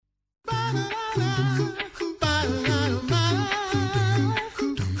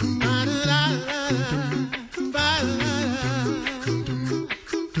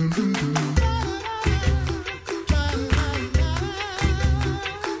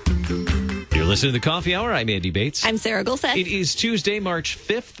listening to the Coffee Hour. I'm Andy Bates. I'm Sarah Gulseth. It is Tuesday, March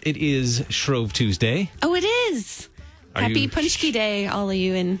 5th. It is Shrove Tuesday. Oh, it is. Happy Punchki Day, all of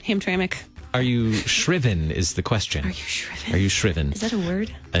you in Hamtramck. Are you shriven is the question. Are you shriven? Are you shriven? Is that a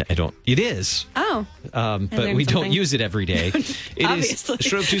word? I don't. It is. Oh. But we don't use it every day. It Obviously. is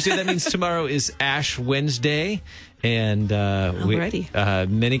Shrove Tuesday. That means tomorrow is Ash Wednesday. And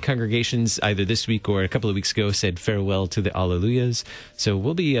many congregations, either this week or a couple of weeks ago, said farewell to the Alleluias. So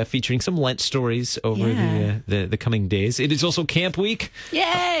we'll be featuring some Lent stories over the coming days. It is also Camp Week.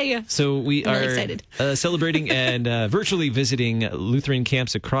 Yay! So we I'm are really excited. Celebrating and virtually visiting Lutheran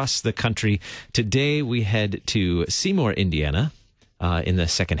camps across the country. Today we head to Seymour, Indiana. In the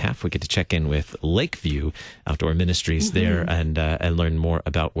second half, we get to check in with Lakeview Outdoor Ministries there and learn more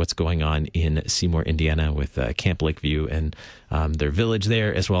about what's going on in Seymour, Indiana with Camp Lakeview and their village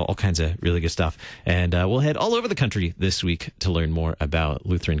there as well. All kinds of really good stuff. And we'll head all over the country this week to learn more about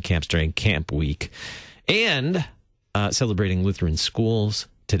Lutheran camps during Camp Week and celebrating Lutheran schools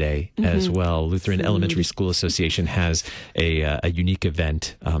today as well. Lutheran Elementary School Association has a unique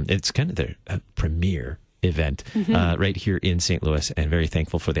event. It's kind of their premier event right here in St. Louis, and very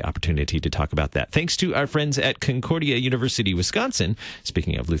thankful for the opportunity to talk about that. Thanks to our friends at Concordia University, Wisconsin.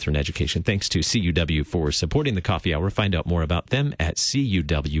 Speaking of Lutheran education, thanks to CUW for supporting the Coffee Hour. Find out more about them at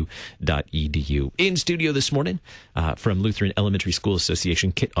cuw.edu. In studio this morning from Lutheran Elementary School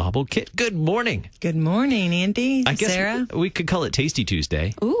Association, Kit Auble. Kit, good morning. Good morning, Andy. I guess Sarah. we could call it Tasty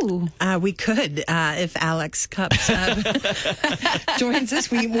Tuesday. Ooh. We could, if Alex Cups joins us,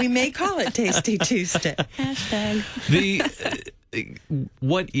 we may call it Tasty Tuesday. Hashtag.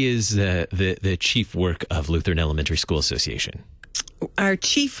 What is the chief work of Lutheran Elementary School Association? Our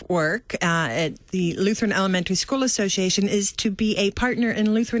chief work at the Lutheran Elementary School Association is to be a partner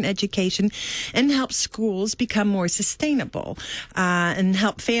in Lutheran education and help schools become more sustainable and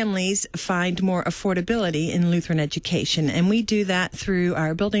help families find more affordability in Lutheran education. And we do that through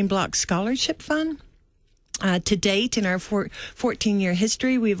our Building Block Scholarship Fund. To date, in our 14-year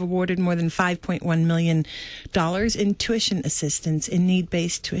history, we've awarded more than $5.1 million in tuition assistance, in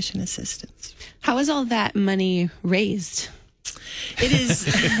need-based tuition assistance. How is all that money raised? It is.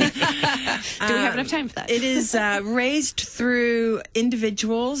 Do we have enough time for that? It is raised through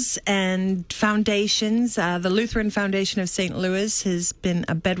individuals and foundations. The Lutheran Foundation of St. Louis has been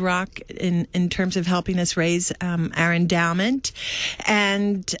a bedrock in terms of helping us raise our endowment.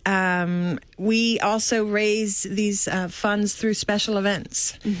 And we also raise these funds through special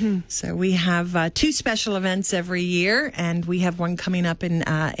events. So we have two special events every year, and we have one coming up in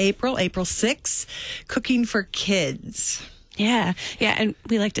April 6th, Cooking for Kids. Yeah, and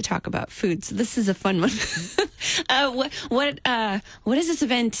we like to talk about food, so this is a fun one. What is this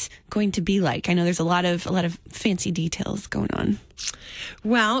event going to be like? I know there's a lot of fancy details going on.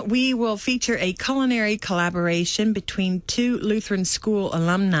 Well, we will feature a culinary collaboration between two Lutheran school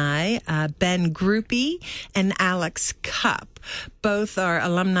alumni, Ben Groupie and Alex Cup. Both are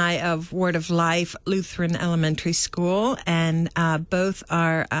alumni of Word of Life Lutheran Elementary School, and both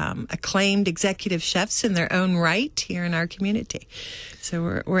are acclaimed executive chefs in their own right here in our community.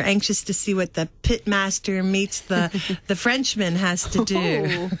 So we're anxious to see what the pit master meets the Frenchman has to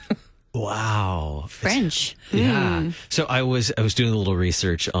do. Wow. French. Yeah. So I was doing a little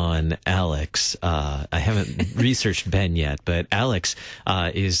research on Alex. I haven't researched Ben yet, but Alex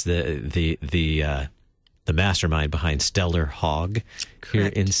is the mastermind behind Stellar Hog.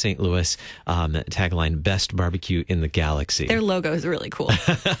 Correct. Here in St. Louis. Tagline, best barbecue in the galaxy. Their logo is really cool.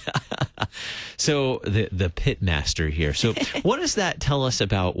 So the pit master here. So what does that tell us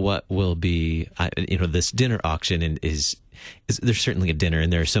about what will be, this dinner auction? And is there's certainly a dinner,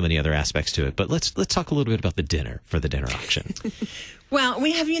 and there are so many other aspects to it. But let's talk a little bit about the dinner for the dinner auction. Well,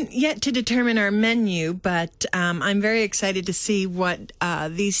 we haven't yet to determine our menu, but I'm very excited to see what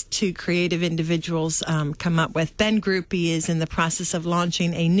these two creative individuals come up with. Ben Groupie is in the process of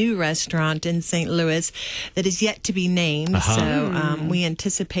launching a new restaurant in St. Louis that is yet to be named. So we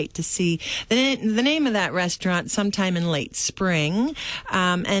anticipate to see the name of that restaurant sometime in late spring.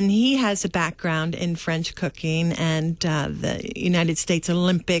 And he has a background in French cooking and the United States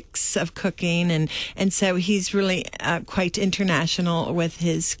Olympics of cooking. And so he's really quite international with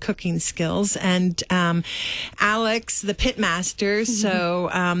his cooking skills. And Alex, the pit master, so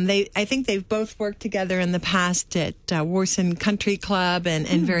I think they've both worked together in the past at Warson Country Club and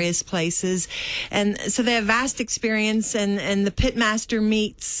various places. And so they have vast experience, and the pit master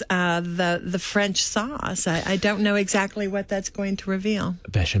meets the French sauce. I don't know exactly what that's going to reveal.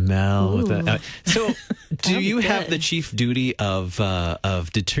 Bechamel. So do you have the chief duty of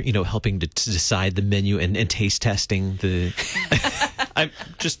helping to decide the menu and taste testing the... I'm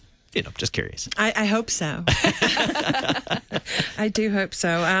just Just curious. I hope so. I do hope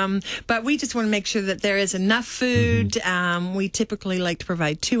so. But we just want to make sure that there is enough food. We typically like to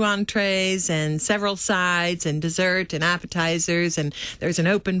provide 2 entrees and several sides and dessert and appetizers. And there's an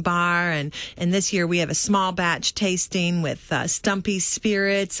open bar. And this year we have a small batch tasting with Stumpy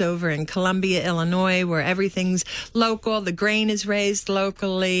Spirits over in Columbia, Illinois, where everything's local. The grain is raised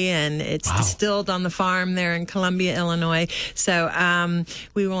locally and it's distilled on the farm there in Columbia, Illinois. So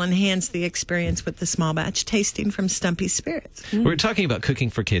we will enhance the experience with the small batch tasting from Stumpy Spirits. We're talking about cooking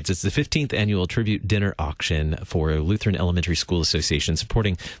for kids. It's the 15th annual tribute dinner auction for Lutheran Elementary School Association,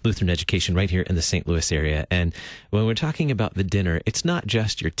 supporting Lutheran education right here in the St. Louis area. And when we're talking about the dinner, it's not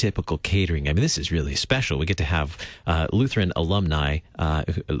just your typical catering. I mean, this is really special. We get to have Lutheran alumni,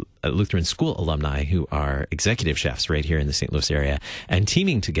 Lutheran school alumni who are executive chefs right here in the St. Louis area and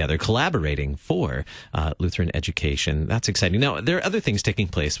teaming together, collaborating for Lutheran education. That's exciting. Now, there are other things taking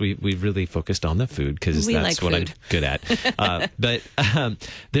place. We've really focused on the food because that's what I'm good at. But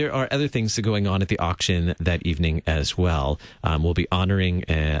there are other things going on at the auction that evening as well. We'll be honoring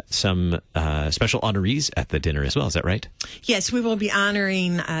some special honorees at the dinner as well. Is that right? Yes, we will be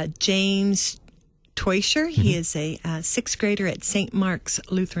honoring James Teuscher. He is a 6th grader at St. Mark's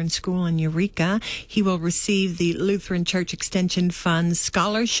Lutheran School in Eureka. He will receive the Lutheran Church Extension Fund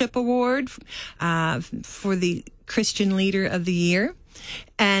Scholarship Award for the Christian Leader of the Year.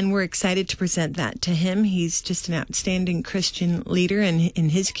 And we're excited to present that to him. He's just an outstanding Christian leader in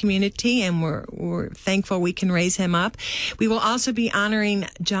his community, and we're thankful we can raise him up. We will also be honoring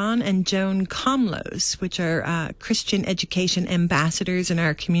John and Joan Comlos, which are Christian education ambassadors in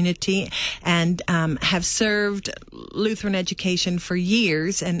our community and have served Lutheran education for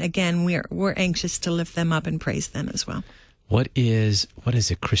years. And again, we're anxious to lift them up and praise them as well. What is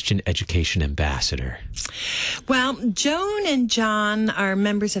a Christian education ambassador? Well, Joan and John are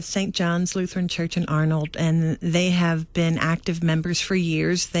members of St. John's Lutheran Church in Arnold, and they have been active members for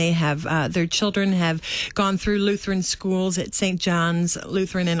years. They have their children have gone through Lutheran schools at St. John's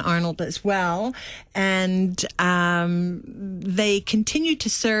Lutheran in Arnold as well, and they continue to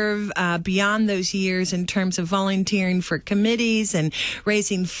serve beyond those years in terms of volunteering for committees and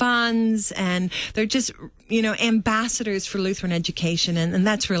raising funds, and they're just ambassadors for Lutheran education, and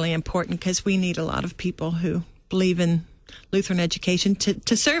that's really important because we need a lot of people who believe in Lutheran education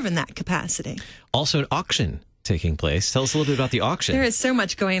to serve in that capacity. Also an auction taking place. Tell us a little bit about the auction. There is so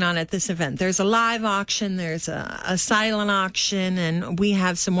much going on at this event. There's a live auction, there's a silent auction, and we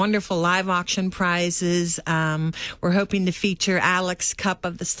have some wonderful live auction prizes. We're hoping to feature Alex Cup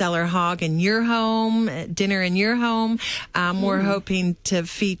of the Stellar Hog in your home, dinner in your home. We're hoping to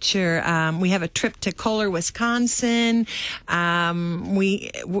feature, we have a trip to Kohler, Wisconsin,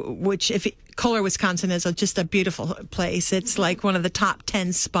 Kohler, Wisconsin is just a beautiful place. It's like one of the top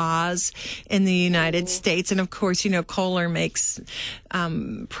 10 spas in the United States. And of course, Kohler makes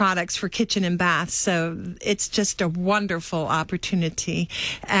products for kitchen and bath. So it's just a wonderful opportunity.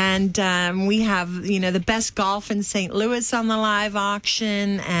 And we have, the best golf in St. Louis on the live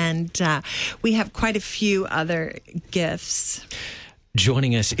auction. And we have quite a few other gifts.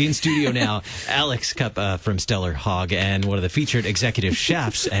 Joining us in studio now, Alex Cup from Stellar Hog and one of the featured executive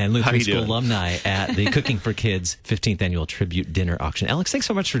chefs and Lutheran School alumni at the Cooking for Kids 15th Annual Tribute Dinner Auction. Alex, thanks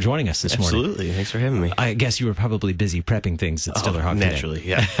so much for joining us this morning. Absolutely. Thanks for having me. I guess you were probably busy prepping things at Stellar Hog naturally,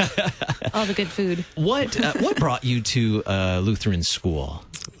 today. Yeah. All the good food. What brought you to Lutheran school?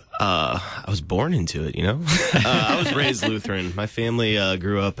 I was born into it, I was raised Lutheran. My family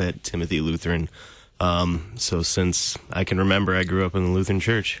grew up at Timothy Lutheran. So since I can remember, I grew up in the Lutheran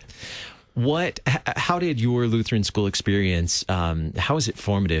church. How did your Lutheran school experience, how is it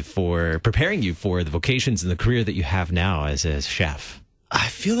formative for preparing you for the vocations and the career that you have now as a chef? I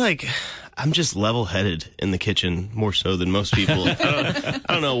feel like I'm just level-headed in the kitchen more so than most people. I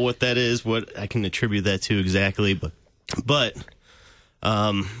don't know what that is, what I can attribute that to exactly, but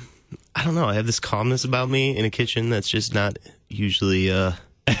I don't know. I have this calmness about me in a kitchen that's just not usually a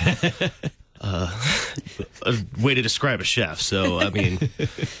way to describe a chef. So, I mean...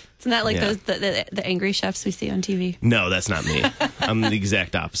 Isn't that like those the angry chefs we see on TV? No, that's not me. I'm the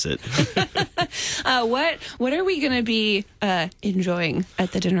exact opposite. What are we going to be enjoying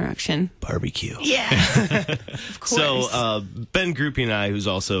at the dinner auction? Barbecue. Yeah, of course. So Ben Groupie and I, who's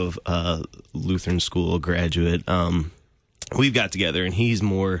also a Lutheran school graduate, we've got together, and he's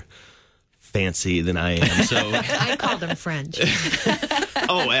more fancy than I am. So I called him French.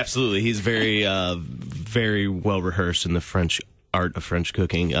 Oh, absolutely. He's very, very well rehearsed in the French art of French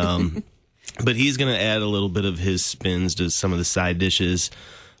cooking. But he's going to add a little bit of his spins to some of the side dishes.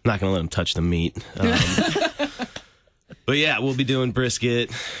 I'm not going to let him touch the meat. But yeah, we'll be doing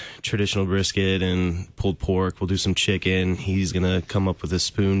brisket, traditional brisket, and pulled pork. We'll do some chicken. He's going to come up with a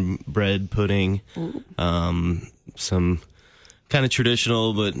spoon bread pudding. Some kind of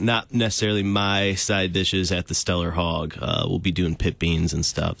traditional, but not necessarily my side dishes at the Stellar Hog. We'll be doing pit beans and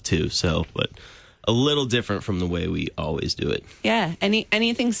stuff too. So, but a little different from the way we always do it. Yeah.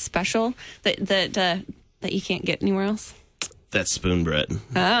 Anything special that you can't get anywhere else? That's spoon bread.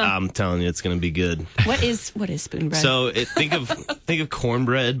 Oh. I'm telling you, it's going to be good. What is spoon bread? So think of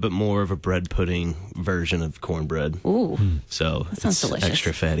cornbread, but more of a bread pudding version of cornbread. Ooh. So That sounds it's delicious.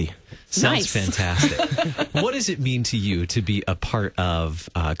 extra fatty. Sounds Nice. fantastic. What does it mean to you to be a part of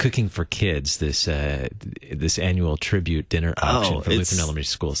Cooking for Kids, this annual tribute dinner auction for Lutheran Elementary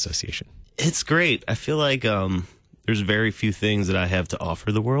School Association? It's great. I feel like there's very few things that I have to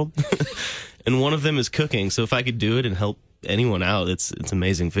offer the world, and one of them is cooking. So if I could do it and help anyone out, it's an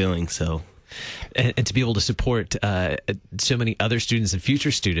amazing feeling. So. And to be able to support so many other students and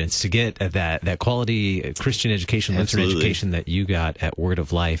future students to get that quality Christian education, Lutheran Absolutely. education that you got at Word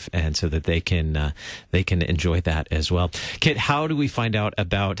of Life, and so that they can enjoy that as well. Kit, how do we find out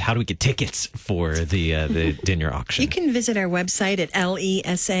about how do we get tickets for the dinner auction? You can visit our website at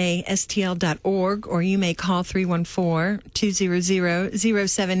lesastl.org, or you may call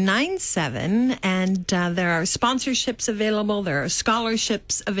 314-200-0797. And there are sponsorships available, there are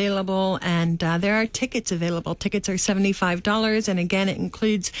scholarships available, and there are tickets available. Tickets are $75, and again, it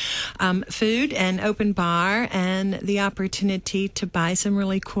includes food and open bar and the opportunity to buy some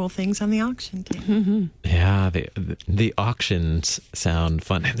really cool things on the auction table. Mm-hmm. Yeah, the auctions sound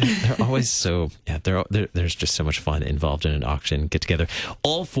fun. They're always so. Yeah, there's just so much fun involved in an auction get together,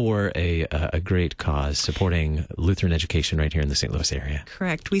 all for a great cause, supporting Lutheran education right here in the St. Louis area.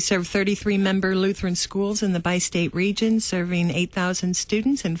 Correct. We serve 33 member Lutheran schools in the bi-state region, serving 8,000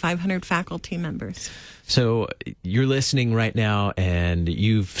 students and 500 faculty members. So you're listening right now and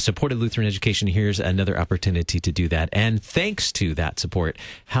you've supported Lutheran education. Here's another opportunity to do that. And thanks to that support,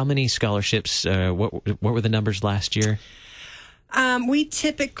 how many scholarships, what were the numbers last year? We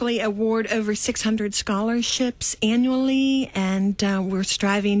typically award over 600 scholarships annually, and we're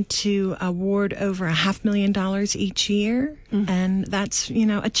striving to award over $500,000 each year. And that's,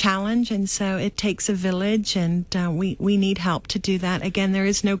 a challenge. And so it takes a village, and we need help to do that. Again, there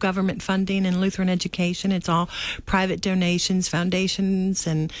is no government funding in Lutheran education. It's all private donations, foundations,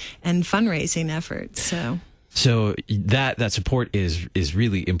 and fundraising efforts. So that support is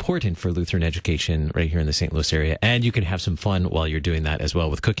really important for Lutheran education right here in the St. Louis area. And you can have some fun while you're doing that as well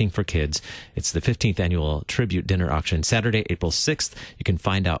with Cooking for Kids. It's the 15th annual tribute dinner auction, Saturday, April 6th. You can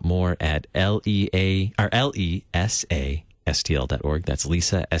find out more at LESA.org. That's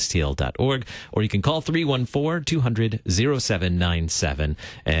LisaSTL.org. Or you can call 314-200-0797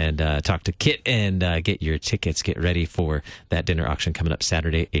 and talk to Kit and get your tickets. Get ready for that dinner auction coming up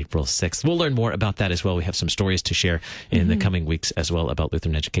Saturday, April 6th. We'll learn more about that as well. We have some stories to share in the coming weeks as well about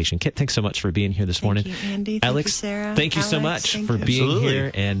Lutheran education. Kit, thanks so much for being here this morning. Thank you, Andy. Alex, Thank you, Sarah. thank you so much for being Absolutely. here,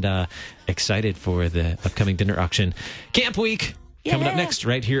 and excited for the upcoming dinner auction. Camp Week coming up next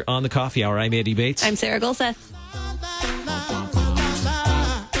right here on the Coffee Hour. I'm Andy Bates. I'm Sarah Golseth.